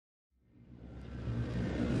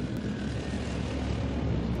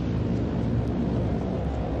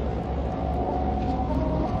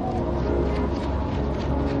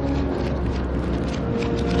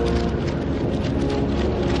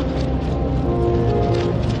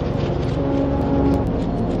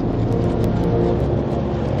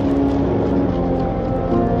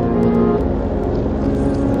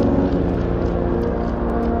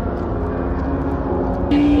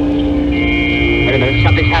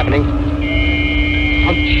happening.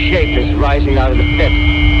 Some shape is rising out of the pit.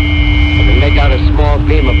 I can make out a small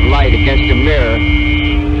beam of light against a mirror.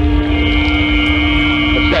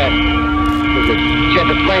 What's that? There's a jet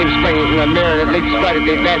of flame springing from the mirror and it leaps right at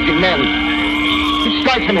the advancing men. It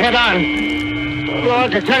strikes them head on.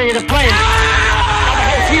 Logs are turning into flames. The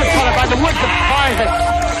whole field's covered by the woods of cars,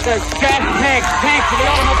 the gas tanks for the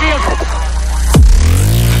automobiles.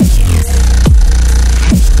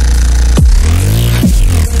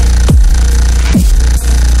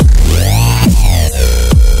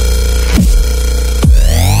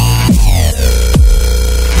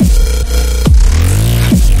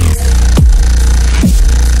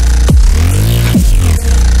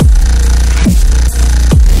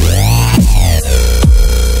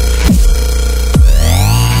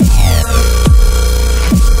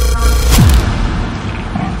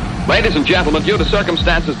 Ladies and gentlemen, due to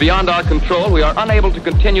circumstances beyond our control, we are unable to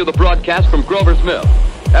continue the broadcast from Grover's Mill.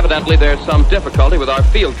 Evidently, there's some difficulty with our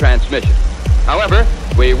field transmission. However,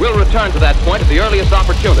 we will return to that point at the earliest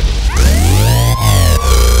opportunity.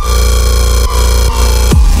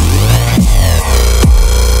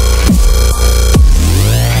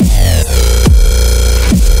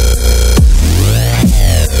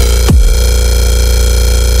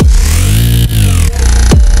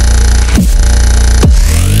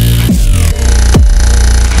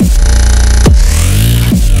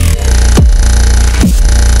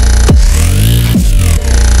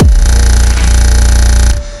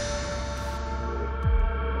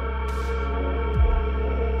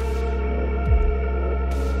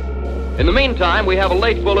 In the meantime, we have a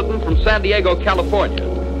late bulletin from San Diego, California.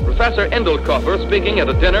 Professor Indelkoffer, speaking at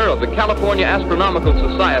a dinner of the California Astronomical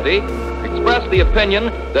Society, expressed the opinion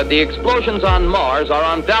that the explosions on Mars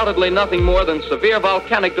are undoubtedly nothing more than severe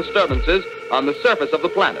volcanic disturbances on the surface of the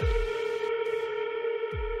planet.